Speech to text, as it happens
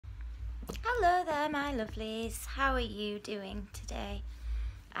Hello there, my lovelies. How are you doing today?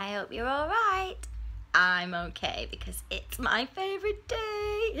 I hope you're all right. I'm okay because it's my favourite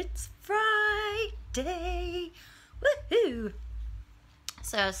day. It's Friday. Woohoo!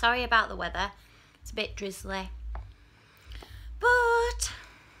 So sorry about the weather. It's a bit drizzly. But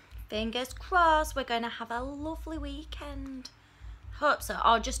fingers crossed we're going to have a lovely weekend. Hope so.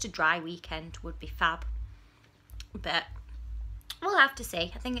 Or just a dry weekend would be fab. But we'll have to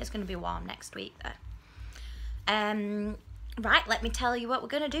see. I think it's going to be warm next week though. Right, let me tell you what we're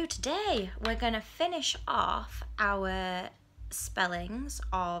going to do today. We're going to finish off our spellings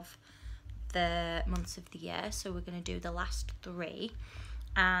of the months of the year. So we're going to do the last 3.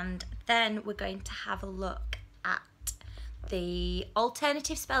 And then we're going to have a look at the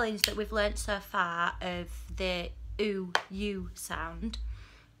alternative spellings that we've learnt so far of the oo-yoo sound.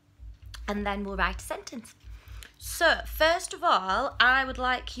 And then we'll write a sentence. So, first of all, I would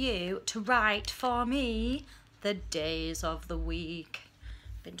like you to write for me the days of the week.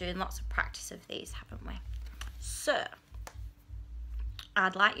 Been doing lots of practice of these, haven't we? So,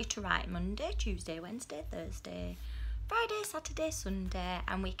 I'd like you to write Monday, Tuesday, Wednesday, Thursday, Friday, Saturday, Sunday,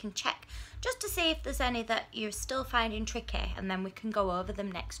 and we can check just to see if there's any that you're still finding tricky, and then we can go over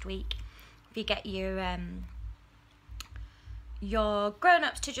them next week. If you get your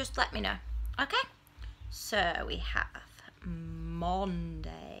grown-ups to just let me know, okay? So we have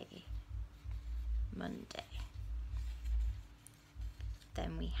Monday.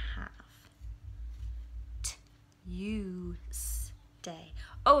 Then we have Tuesday.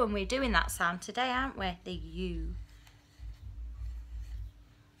 Oh, and we're doing that sound today, aren't we? The U.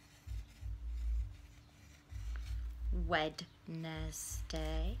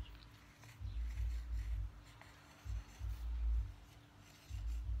 Wednesday.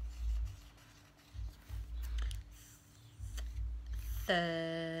 Thursday,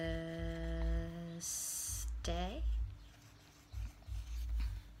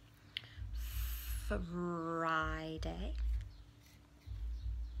 Friday,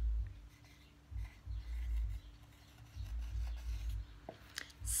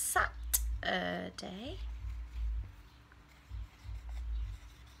 Saturday,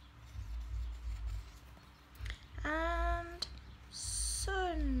 and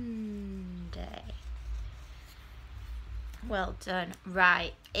Sunday. Well done.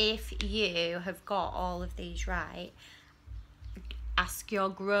 Right, if you have got all of these right, ask your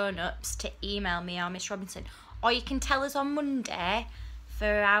grown-ups to email me or Miss Robinson, or you can tell us on Monday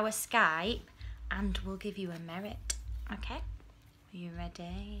for our Skype and we'll give you a merit. Okay, are you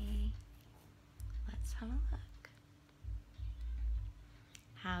ready? Let's have a look.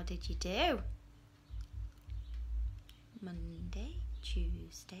 How did you do? Monday,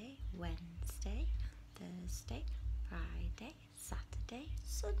 Tuesday, Wednesday, Thursday, Friday, Saturday,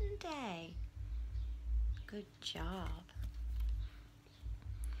 Sunday. Good job.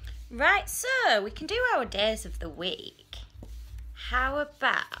 Right, so we can do our days of the week. How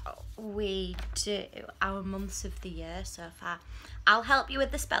about we do our months of the year so far? I'll help you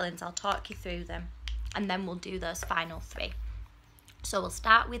with the spellings, I'll talk you through them, and then we'll do those final 3. So we'll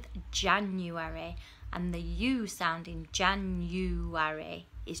start with January, and the U sound in January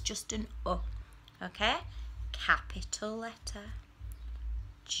is just an U, okay? Capital letter.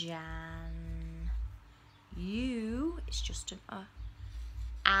 Jan. U is just an U.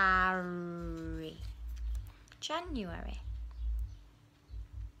 Ari. January.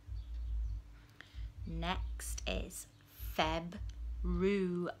 Next is February.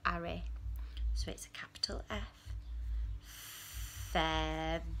 So it's a capital F.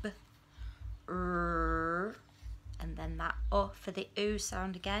 Feb. And then that U for the oo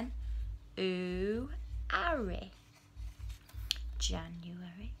sound again. Oo. Ari.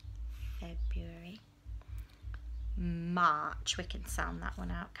 January, February, March. We can sound that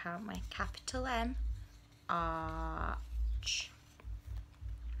one out, can't we? Capital M, Arch.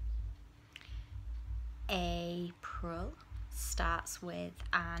 April starts with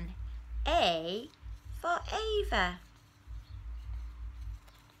an A for Ava.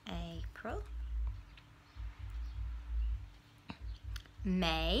 April.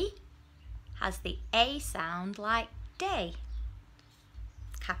 May has the A sound like day.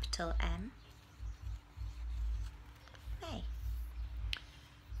 Capital M. May.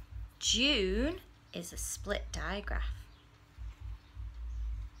 June is a split digraph.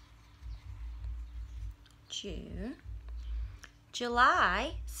 June.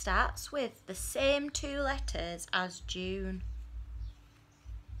 July starts with the same 2 letters as June.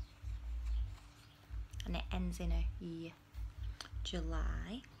 And it ends in a Y.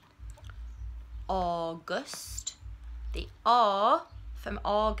 July. August. The O from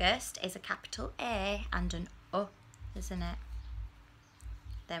August is a capital A and an U, isn't it?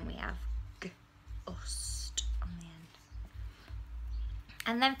 Then we have ust on the end.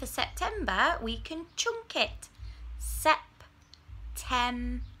 And then for September, we can chunk it. September.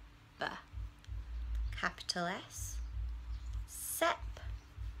 Capital S. September.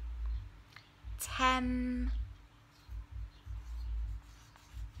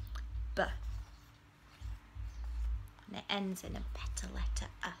 And it ends in a better letter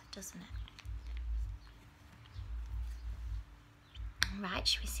doesn't it? Right,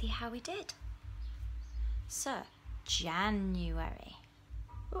 shall we see how we did? So, January.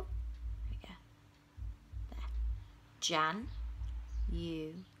 Oh, here we go. There. Jan,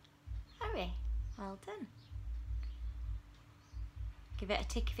 you, hurry. Well done. Give it a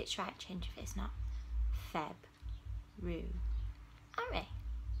tick if it's right, change if it's not. Feb, rue, hurry.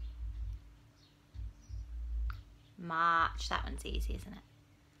 March, that one's easy, isn't it?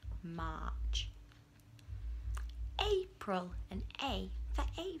 March. April, an A for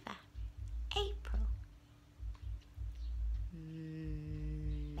Ava. April.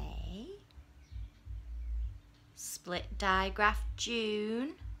 May. Split digraph,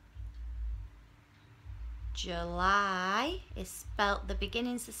 June. July is spelt, the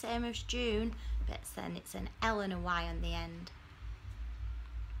beginning's the same as June, but then it's an L and a Y on the end.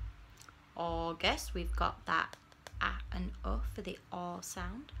 August, we've got that A and U for the O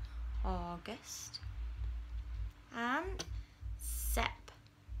sound. August. And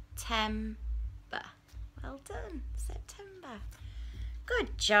September. Well done, September.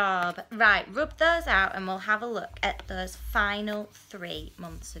 Good job. Right, rub those out and we'll have a look at those final 3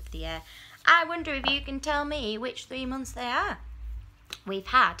 months of the year. I wonder if you can tell me which 3 months they are. We've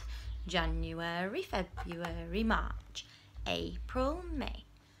had January, February, March, April, May,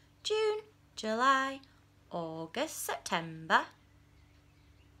 June, July, August, September,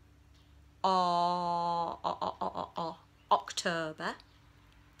 October,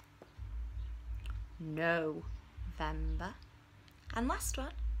 November, and last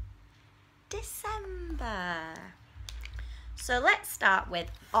one, December. So let's start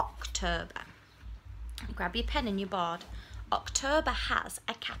with October. Grab your pen and your board. October has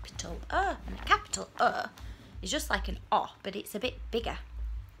a capital O, and a capital O is just like an O, but it's a bit bigger.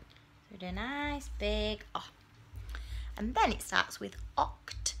 So do a nice big O. And then it starts with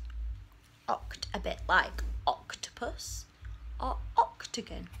oct. Oct, a bit like octopus or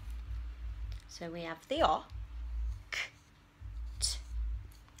octagon. So we have the O, k, t,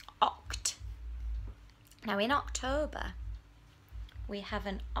 oct. Now in October, we have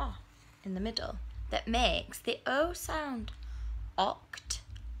an O in the middle that makes the O sound. Oct,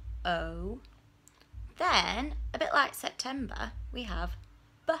 O. Then, a bit like September, we have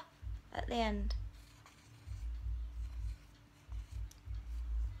B at the end.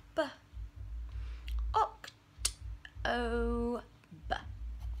 B. October.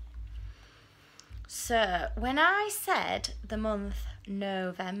 So, when I said the month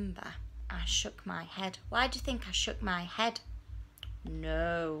November, I shook my head. Why do you think I shook my head?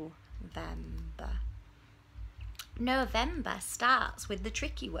 November. November starts with the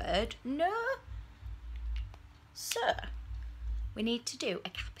tricky word no. So, we need to do a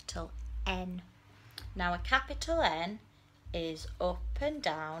capital N. Now, a capital N is up and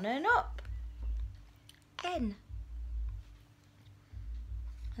down and up. N.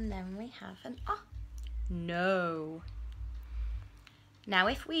 And then we have an O. No. Now,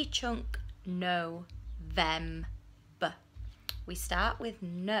 if we chunk November, we start with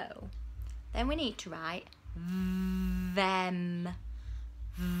no, then we need to write them.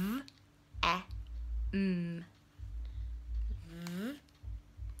 V, e, m. V,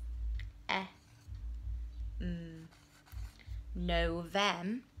 e, m.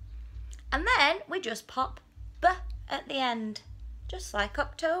 Novem. And then we just pop B at the end, just like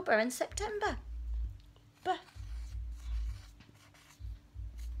October and September. B.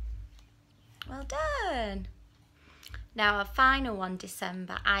 Well done. Now our final one,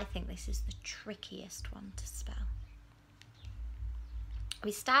 December. I think this is the trickiest one to spell.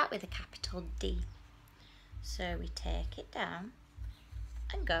 We start with a capital D. So we take it down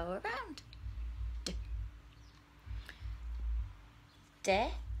and go around. D.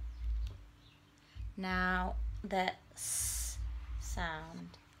 D. Now the S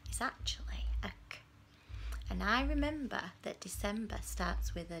sound is actually a K. And I remember that December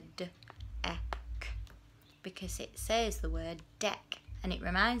starts with a D, E, K, because it says the word deck, and it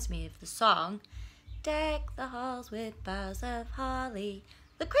reminds me of the song, Deck the halls with boughs of holly,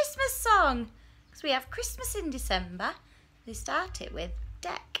 the Christmas song, because we have Christmas in December. We start it with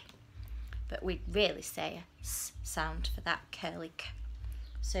deck, but we really say a S sound for that curly K.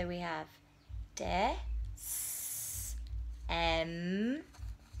 So we have de, s, m,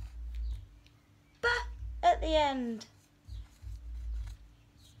 b at the end.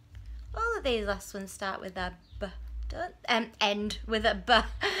 All of these last ones start with a b, don't end with a b,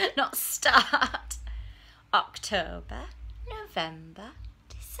 not start. October, November,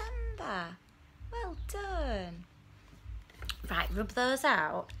 December. Well done. Right, rub those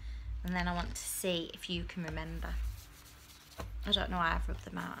out, and then I want to see if you can remember. I don't know why I've rubbed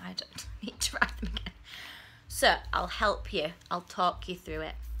them out. I don't need to write them again. So I'll help you. I'll talk you through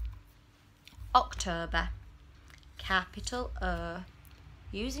it. October, capital O.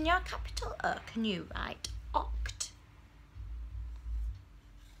 Using your capital O, can you write oct?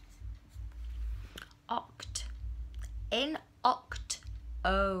 Oct. In October,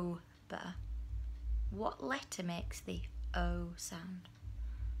 what letter makes the O sound?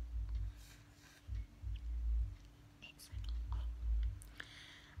 It's an O.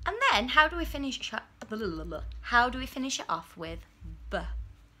 And then how do we finish it off with B?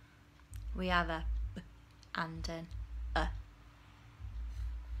 We have a B and an A.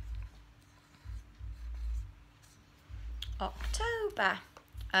 October.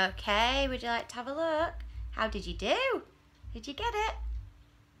 Okay, would you like to have a look? How did you do? Did you get it?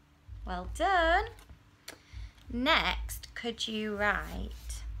 Well done. Next, could you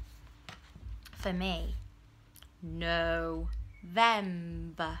write for me November?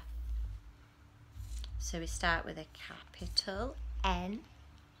 So we start with a capital N,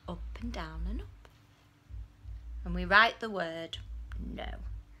 up and down and up. And we write the word no.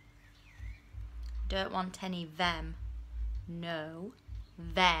 Don't want any them. No,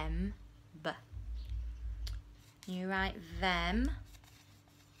 them, b. You write them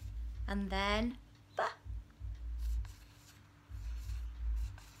and then b.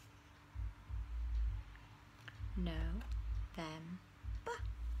 No, them, b.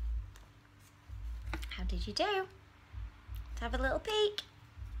 How did you do? Let's have a little peek.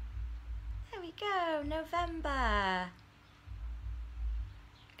 There we go, November.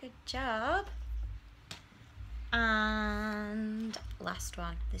 Good job. And last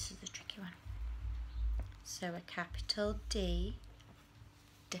one, this is the tricky one. So a capital D,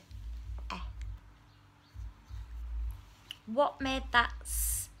 D, E. What made that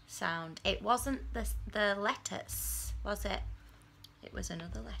S sound? It wasn't the letter S, was it? It was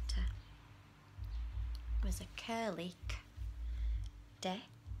another letter. It was a curly K. D,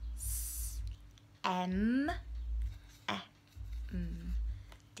 S, M, E, M.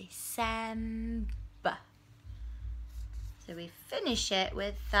 December. So we finish it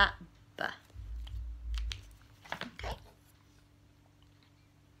with that B. Okay.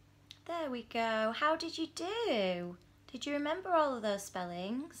 There we go. How did you do? Did you remember all of those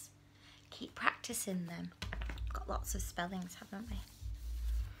spellings? Keep practicing them. Got lots of spellings, haven't we?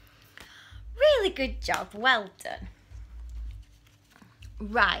 Really good job. Well done.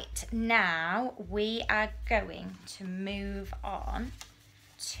 Right, now we are going to move on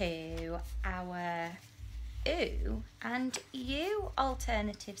to our oo and you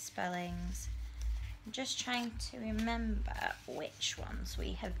alternative spellings. I'm just trying to remember which ones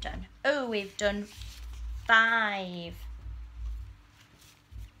we have done. Oh, we've done 5.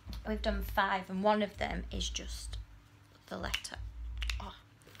 We've done 5 and one of them is just the letter O.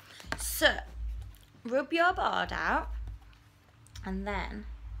 So, rub your board out and then,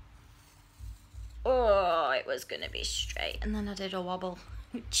 oh, it was going to be straight and then I did a wobble.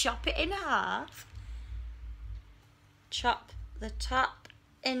 Chop it in half. Chop the top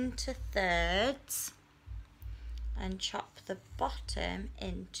into thirds and chop the bottom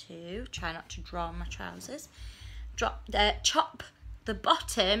into, try not to draw on my trousers, chop the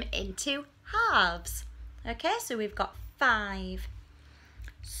bottom into halves. Okay, so we've got 5.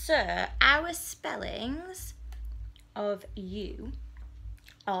 So our spellings of you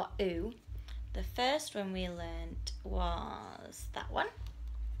or oo, the first one we learnt was that one,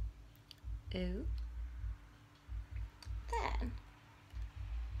 oo. Then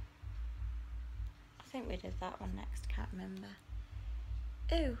I think we did that one next, can't remember.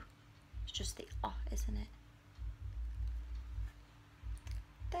 Ooh, it's just the O, isn't it?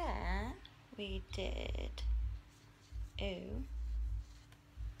 Then we did oo,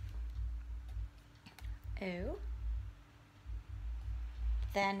 oo.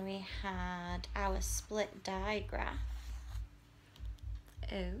 Then we had our split digraph,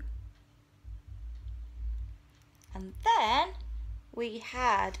 oo. And then we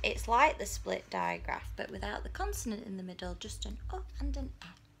had, it's like the split digraph, but without the consonant in the middle, just an O and an E.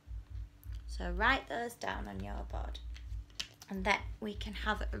 So write those down on your board. And then we can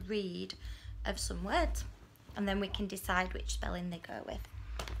have a read of some words. And then we can decide which spelling they go with.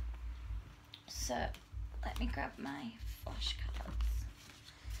 So let me grab my flashcards.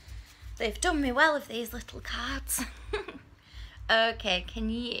 They've done me well with these little cards. Okay, can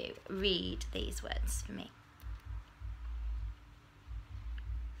you read these words for me?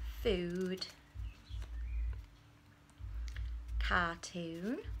 Food,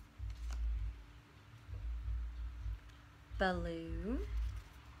 cartoon, balloon,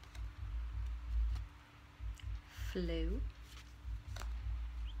 flew,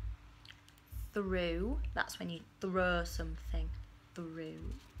 through, that's when you throw something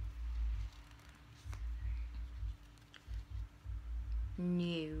through,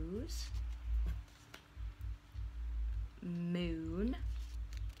 news, moon,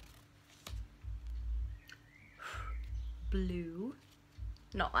 blue,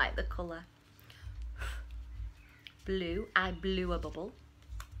 not like the colour, blue, I blew a bubble,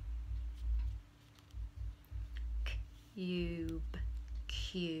 cube,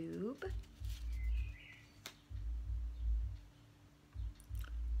 cube,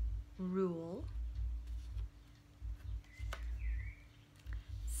 rule,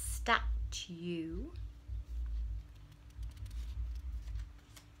 statue,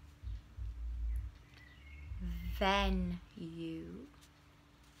 venue,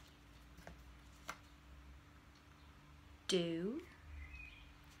 do,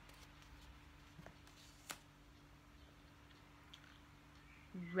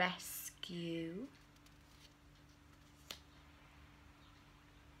 rescue,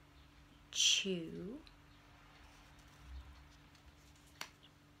 chew,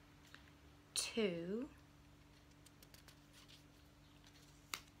 two,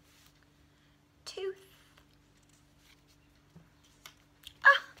 tooth.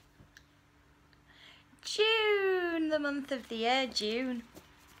 Ah! June, the month of the year, June.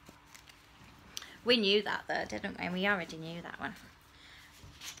 We knew that though, didn't we? We already knew that one.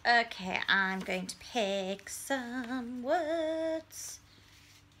 Okay, I'm going to pick some words.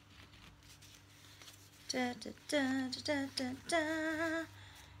 Da, da, da, da, da, da.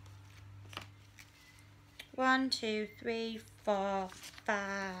 1, 2, 3, 4,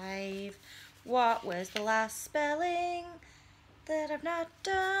 5. What was the last spelling that I've not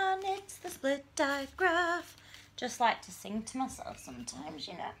done? It's the split digraph. Just like to sing to myself sometimes,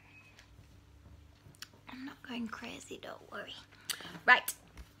 you know. I'm not going crazy, don't worry. Right.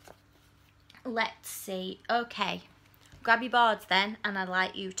 Let's see. Okay. Grab your boards then, and I'd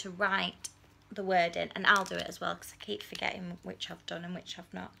like you to write the word in, and I'll do it as well because I keep forgetting which I've done and which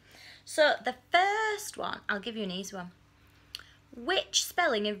I've not. So the first one, I'll give you an easy one. Which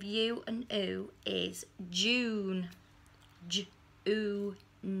spelling of you and oo is June? June.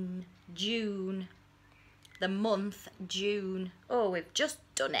 The month June. Oh, we've just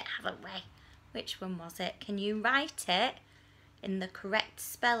done it, haven't we? Which one was it? Can you write it in the correct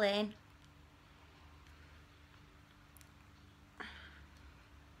spelling?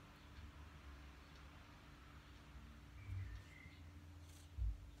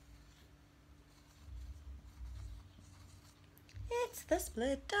 It's the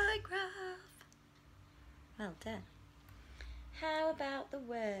split digraph. Well done. How about the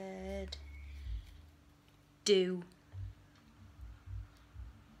word do?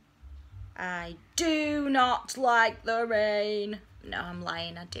 I do not like the rain. No, I'm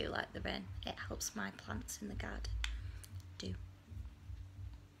lying. I do like the rain. It helps my plants in the garden. Do.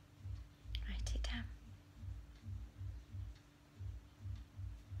 Write it down.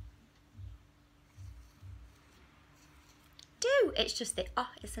 Do. It's just the oh,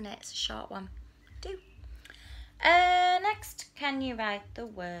 isn't it? It's a short one. Do. Next, can you write the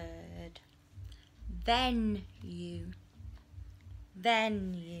word venue?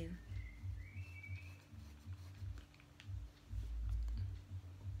 Venue.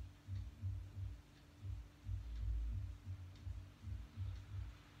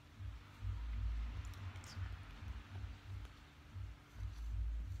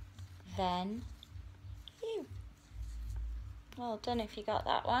 Venue. Well done if you got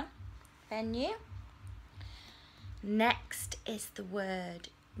that one. Venue. Next is the word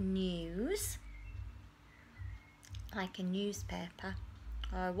news. Like a newspaper.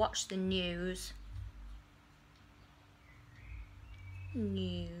 Or watch the news.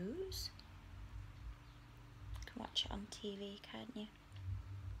 News. You can watch it on TV, can't you?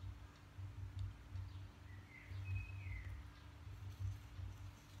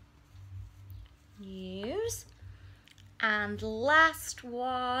 News. And last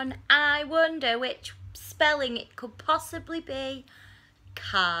one, I wonder which spelling it could possibly be.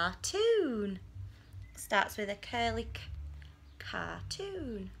 Cartoon. Starts with a curly k.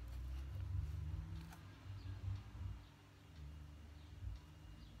 Cartoon.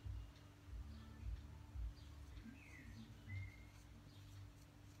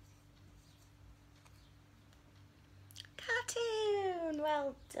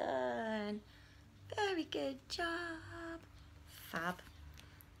 Well done. Very good job. Fab.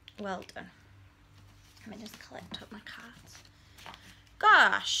 Well done. Let me just collect up my cards.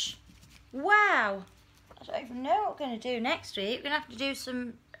 Gosh. Wow. I don't even know what we're going to do next week. We're going to have to do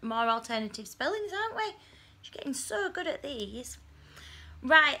some more alternative spellings, aren't we? You're getting so good at these.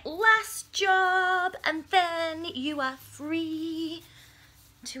 Right, last job, and then you are free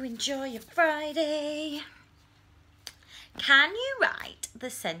to enjoy your Friday. Can you write the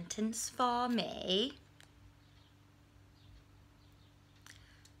sentence for me?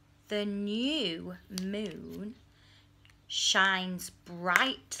 The new moon shines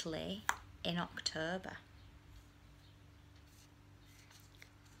brightly in October.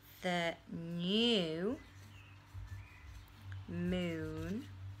 The new moon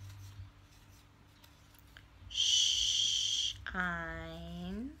shines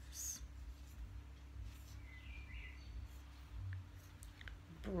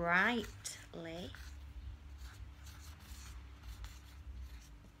brightly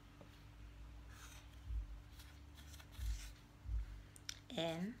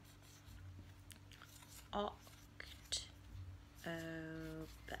in October.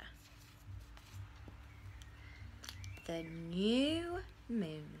 The new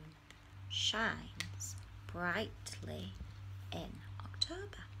moon shines brightly in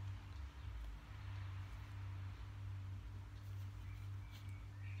October.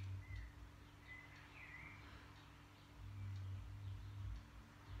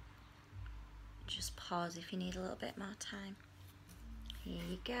 Just pause if you need a little bit more time. Here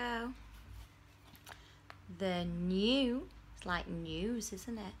you go. The new, it's like news,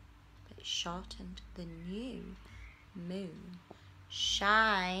 isn't it? But it's shortened. The new moon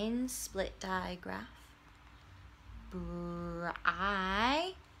shines, split digraph,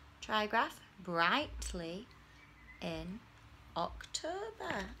 trigraph, brightly in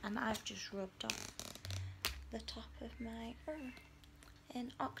October. And I've just rubbed off the top of my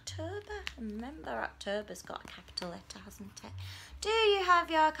in October. Remember, October's got a capital letter, hasn't it? Do you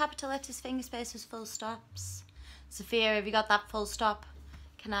have your capital letters, finger spaces, full stops? Sophia, have you got that full stop?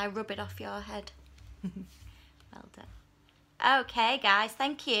 Can I rub it off your head? Well done. Okay, guys,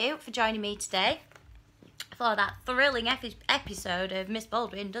 thank you for joining me today for that thrilling episode of Miss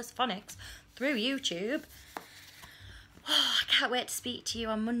Baldwin Does Phonics through YouTube. Oh, I can't wait to speak to you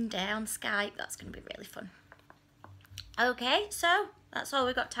on Monday on Skype. That's going to be really fun. Okay, so that's all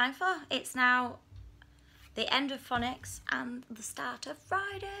we've got time for. It's now the end of phonics and the start of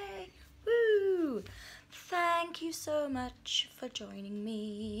Friday. Woo! Thank you so much for joining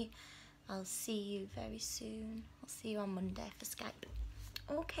me. I'll see you very soon. I'll see you on Monday for Skype.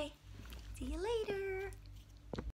 Okay, see you later.